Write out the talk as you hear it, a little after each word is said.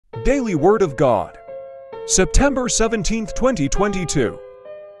Daily Word of God, September 17, 2022.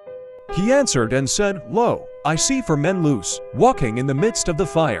 He answered and said, Lo, I see 4 men loose, walking in the midst of the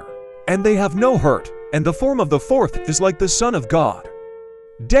fire, and they have no hurt, and the form of the 4th is like the Son of God.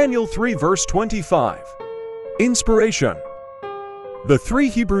 Daniel 3 verse 25. Inspiration. The 3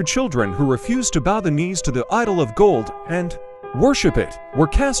 Hebrew children who refused to bow the knees to the idol of gold and worship it were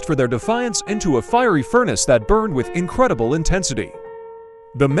cast for their defiance into a fiery furnace that burned with incredible intensity.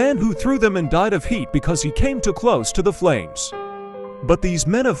 The man who threw them in died of heat because he came too close to the flames. But these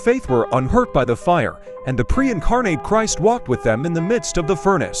men of faith were unhurt by the fire, and the pre-incarnate Christ walked with them in the midst of the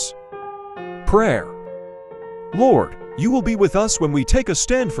furnace. Prayer. Lord, you will be with us when we take a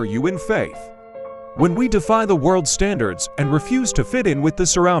stand for you in faith. When we defy the world's standards and refuse to fit in with the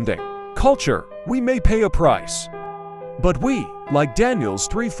surrounding culture, we may pay a price. But we, like Daniel's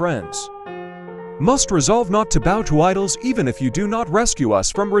 3 friends, must resolve not to bow to idols even if you do not rescue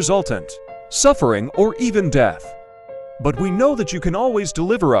us from resultant suffering or even death. But we know that you can always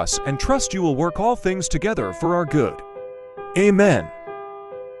deliver us and trust you will work all things together for our good. Amen.